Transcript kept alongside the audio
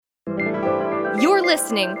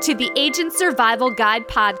listening to the Agent Survival Guide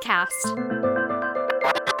podcast,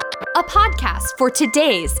 a podcast for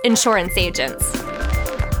today's insurance agents.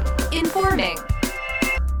 Informing,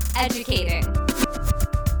 educating,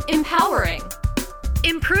 empowering,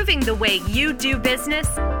 improving the way you do business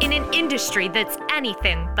in an industry that's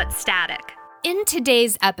anything but static. In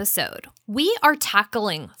today's episode, we are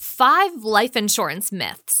tackling 5 life insurance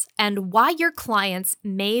myths and why your clients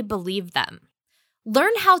may believe them.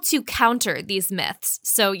 Learn how to counter these myths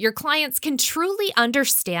so your clients can truly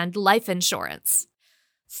understand life insurance.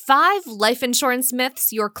 5 life insurance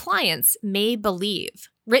myths your clients may believe,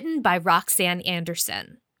 written by Roxanne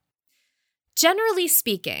Anderson. Generally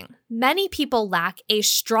speaking, many people lack a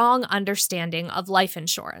strong understanding of life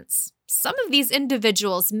insurance. Some of these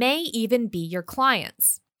individuals may even be your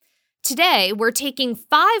clients. Today, we're taking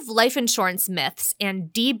 5 life insurance myths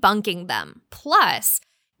and debunking them, plus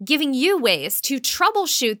giving you ways to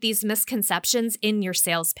troubleshoot these misconceptions in your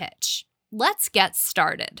sales pitch. Let's get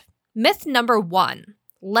started. Myth number 1,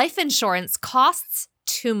 life insurance costs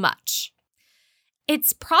too much.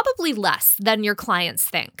 It's probably less than your clients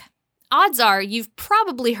think. Odds are you've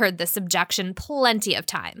probably heard this objection plenty of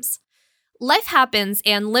times. Life Happens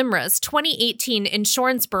and LIMRA's 2018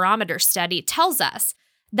 Insurance Barometer study tells us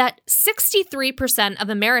that 63% of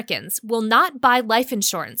Americans will not buy life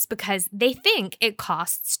insurance because they think it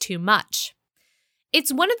costs too much.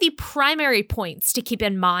 It's one of the primary points to keep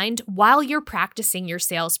in mind while you're practicing your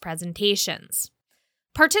sales presentations.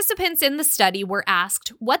 Participants in the study were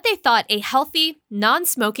asked what they thought a healthy,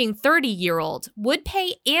 non-smoking 30-year-old would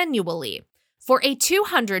pay annually for a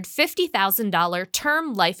 $250,000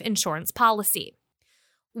 term life insurance policy.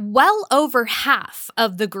 Well over half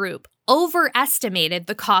of the group overestimated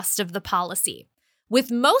the cost of the policy,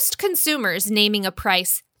 with most consumers naming a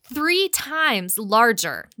price 3 times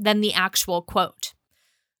larger than the actual quote.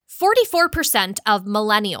 44% of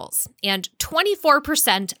millennials and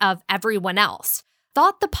 24% of everyone else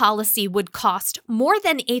thought the policy would cost more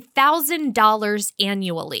than $1,000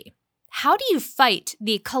 annually. How do you fight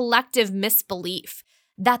the collective misbelief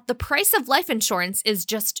that the price of life insurance is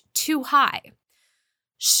just too high?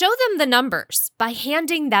 Show them the numbers by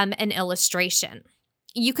handing them an illustration.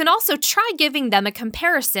 You can also try giving them a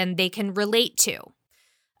comparison they can relate to.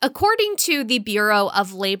 According to the Bureau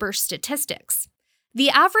of Labor Statistics,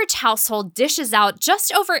 the average household dishes out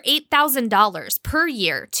just over $8,000 per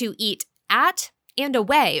year to eat at and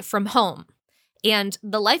away from home. And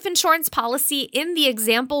the life insurance policy in the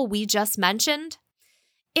example we just mentioned,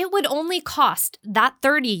 it would only cost that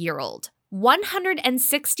 30-year-old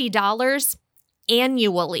 $160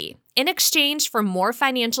 annually in exchange for more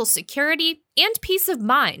financial security and peace of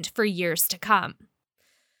mind for years to come.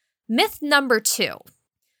 Myth number 2,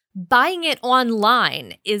 buying it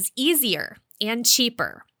online is easier and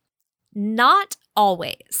cheaper. Not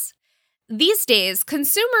always. These days,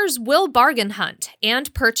 consumers will bargain hunt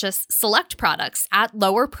and purchase select products at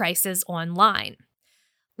lower prices online.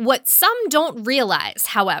 What some don't realize,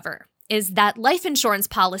 however, is that life insurance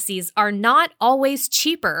policies are not always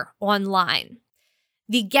cheaper online.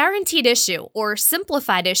 The guaranteed issue or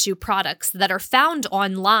simplified issue products that are found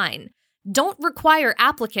online don't require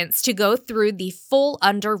applicants to go through the full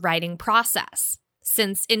underwriting process.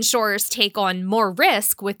 Since insurers take on more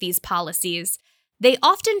risk with these policies, they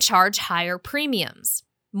often charge higher premiums.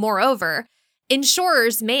 Moreover,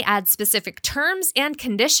 insurers may add specific terms and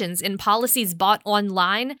conditions in policies bought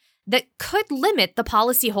online that could limit the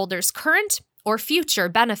policyholder's current or future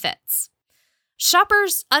benefits.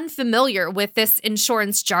 Shoppers unfamiliar with this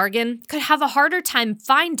insurance jargon could have a harder time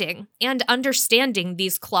finding and understanding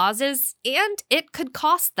these clauses, and it could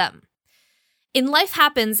cost them. In Life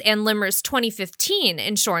Happens and LIMRA's 2015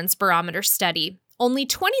 Insurance Barometer study, only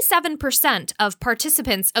 27% of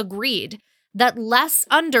participants agreed that less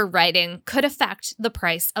underwriting could affect the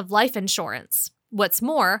price of life insurance. What's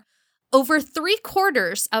more, over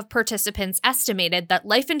 3/4 of participants estimated that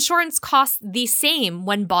life insurance costs the same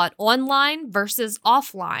when bought online versus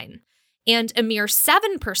offline, and a mere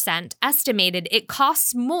 7% estimated it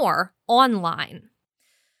costs more online.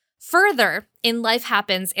 Further, in Life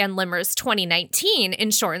Happens and LIMRA's 2019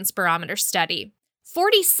 Insurance Barometer study,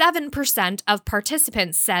 47% of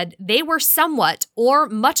participants said they were somewhat or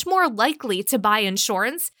much more likely to buy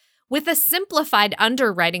insurance with a simplified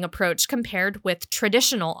underwriting approach compared with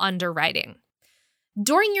traditional underwriting.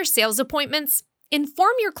 During your sales appointments,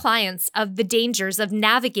 inform your clients of the dangers of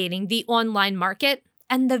navigating the online market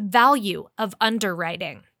and the value of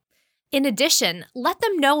underwriting. In addition, let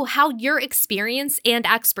them know how your experience and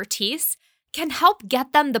expertise can help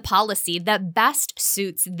get them the policy that best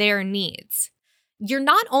suits their needs. you're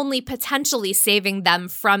not only potentially saving them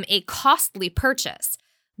from a costly purchase,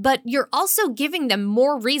 but you're also giving them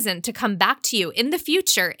more reason to come back to you in the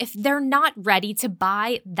future if they're not ready to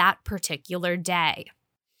buy that particular day.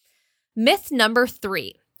 Myth number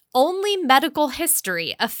 3, only medical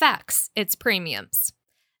history affects its premiums.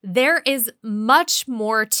 There is much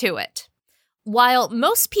more to it. While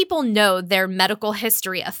most people know their medical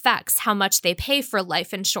history affects how much they pay for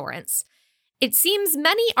life insurance, it seems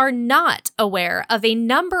many are not aware of a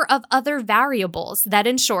number of other variables that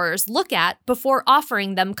insurers look at before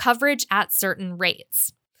offering them coverage at certain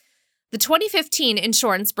rates. The 2015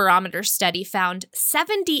 Insurance Barometer study found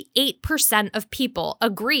 78% of people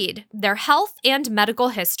agreed their health and medical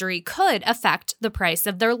history could affect the price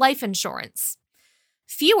of their life insurance.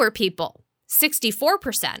 Fewer people,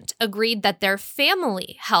 64%, agreed that their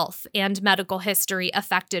family health and medical history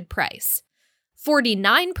affected price.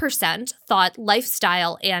 49% thought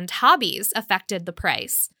lifestyle and hobbies affected the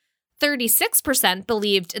price. 36%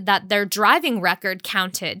 believed that their driving record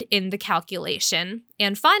counted in the calculation.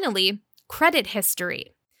 And finally, credit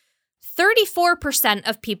history. 34%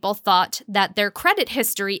 of people thought that their credit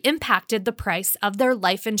history impacted the price of their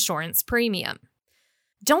life insurance premium.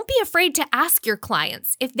 Don't be afraid to ask your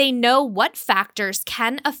clients if they know what factors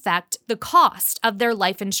can affect the cost of their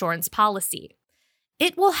life insurance policy.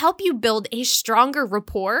 It will help you build a stronger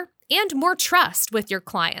rapport and more trust with your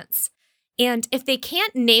clients. And if they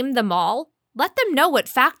can't name them all, let them know what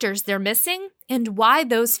factors they're missing and why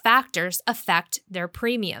those factors affect their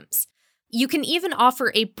premiums. You can even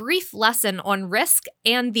offer a brief lesson on risk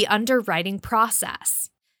and the underwriting process.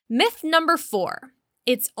 Myth number 4,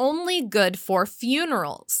 it's only good for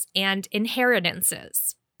funerals and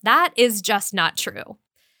inheritances. That is just not true.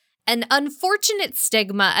 An unfortunate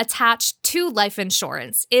stigma attached to life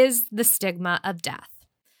insurance is the stigma of death.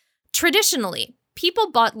 Traditionally,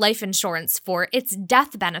 people bought life insurance for its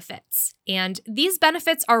death benefits, and these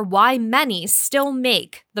benefits are why many still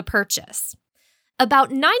make the purchase.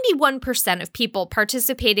 About 91% of people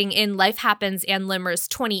participating in Life Happens and LIMRA's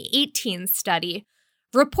 2018 study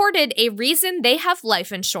reported a reason they have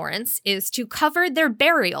life insurance is to cover their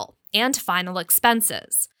burial and final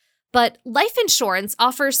expenses. But life insurance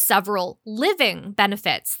offers several living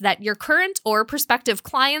benefits that your current or prospective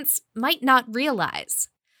clients might not realize.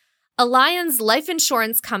 Allianz Life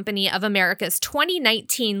Insurance Company of America's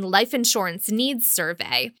 2019 Life Insurance Needs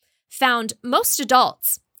Survey found most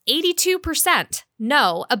adults, 82%,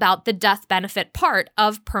 know about the death benefit part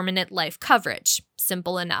of permanent life coverage.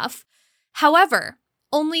 Simple enough. However,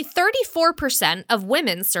 only 34% of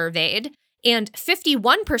women surveyed and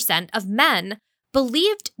 51% of men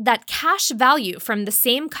believed that cash value from the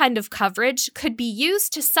same kind of coverage could be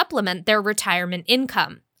used to supplement their retirement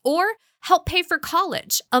income or help pay for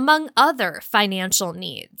college, among other financial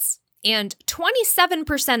needs. And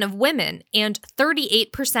 27% of women and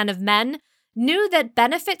 38% of men knew that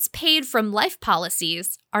benefits paid from life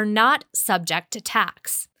policies are not subject to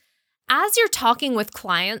tax. As you're talking with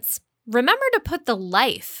clients, remember to put the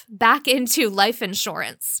life back into life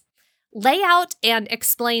insurance. Lay out and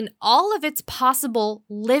explain all of its possible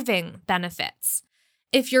living benefits.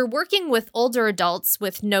 If you're working with older adults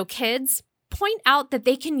with no kids, point out that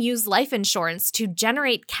they can use life insurance to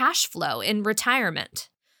generate cash flow in retirement.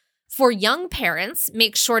 For young parents,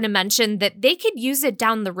 make sure to mention that they could use it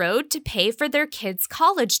down the road to pay for their kids'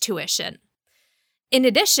 college tuition. In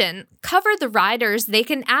addition, cover the riders they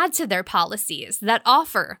can add to their policies that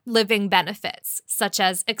offer living benefits, such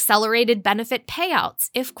as accelerated benefit payouts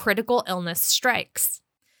if critical illness strikes.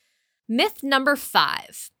 Myth number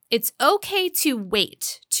 5, it's okay to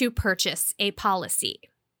wait to purchase a policy.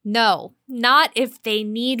 No, not if they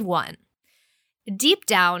need one. Deep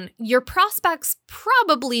down, your prospects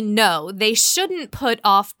probably know they shouldn't put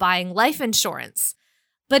off buying life insurance,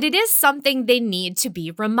 but it is something they need to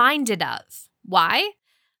be reminded of. Why?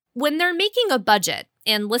 When they're making a budget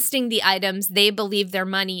and listing the items they believe their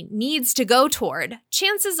money needs to go toward,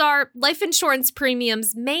 chances are life insurance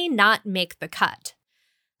premiums may not make the cut.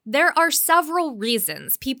 There are several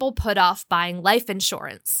reasons people put off buying life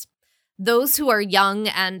insurance. Those who are young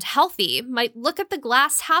and healthy might look at the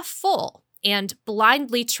glass half full and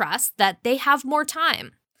blindly trust that they have more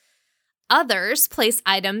time. Others place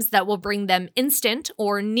items that will bring them instant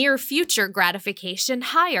or near future gratification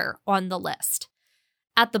higher on the list.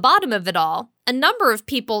 At the bottom of it all, a number of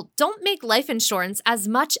people don't make life insurance as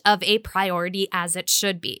much of a priority as it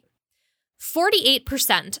should be.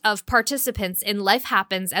 48% of participants in Life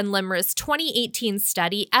Happens and LIMRA's 2018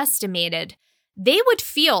 study estimated they would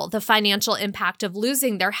feel the financial impact of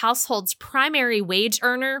losing their household's primary wage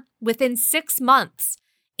earner within 6 months,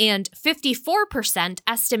 and 54%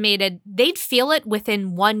 estimated they'd feel it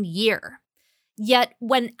within 1 year. Yet,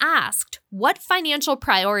 when asked what financial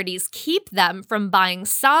priorities keep them from buying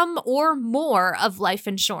some or more of life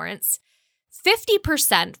insurance,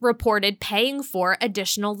 50% reported paying for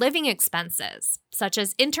additional living expenses, such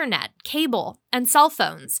as internet, cable, and cell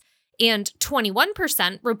phones, and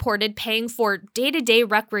 21% reported paying for day-to-day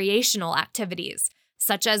recreational activities,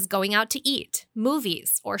 such as going out to eat,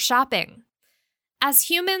 movies, or shopping. As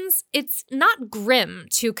humans, it's not grim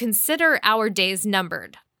to consider our days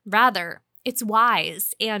numbered. Rather, it's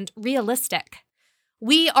wise and realistic.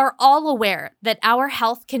 We are all aware that our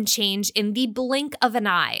health can change in the blink of an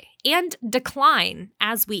eye and decline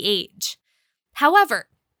as we age. However,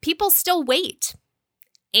 people still wait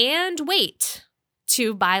and wait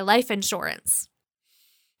to buy life insurance.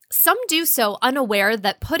 Some do so unaware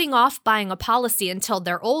that putting off buying a policy until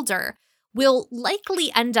they're older will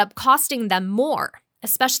likely end up costing them more,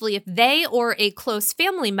 especially if they or a close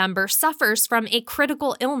family member suffers from a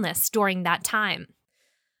critical illness during that time.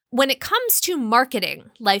 When it comes to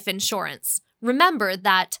marketing life insurance, remember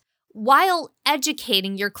that while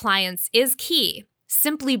educating your clients is key,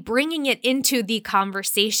 simply bringing it into the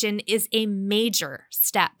conversation is a major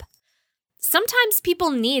step. Sometimes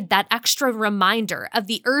people need that extra reminder of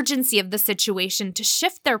the urgency of the situation to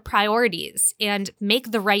shift their priorities and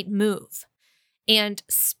make the right move. And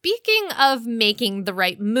speaking of making the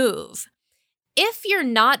right move, if you're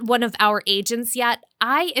not one of our agents yet,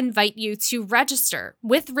 I invite you to register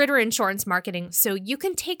with Ritter Insurance Marketing so you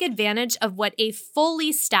can take advantage of what a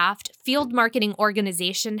fully staffed field marketing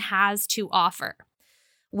organization has to offer.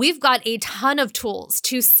 We've got a ton of tools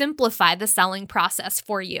to simplify the selling process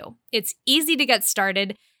for you. It's easy to get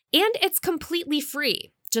started, and it's completely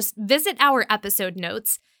free. Just visit our episode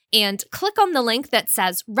notes and click on the link that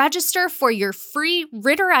says register for your free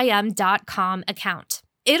RitterIM.com account.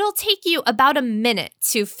 It'll take you about a minute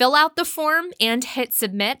to fill out the form and hit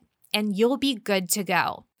submit, and you'll be good to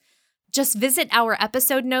go. Just visit our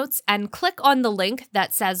episode notes and click on the link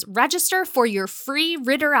that says register for your free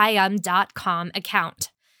RitterIM.com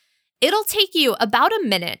account. It'll take you about a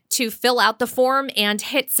minute to fill out the form and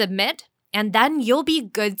hit submit, and then you'll be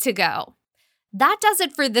good to go. That does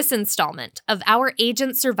it for this installment of our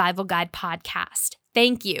Agent Survival Guide podcast.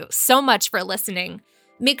 Thank you so much for listening.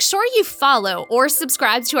 Make sure you follow or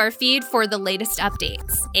subscribe to our feed for the latest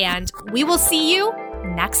updates, and we will see you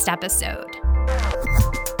next episode.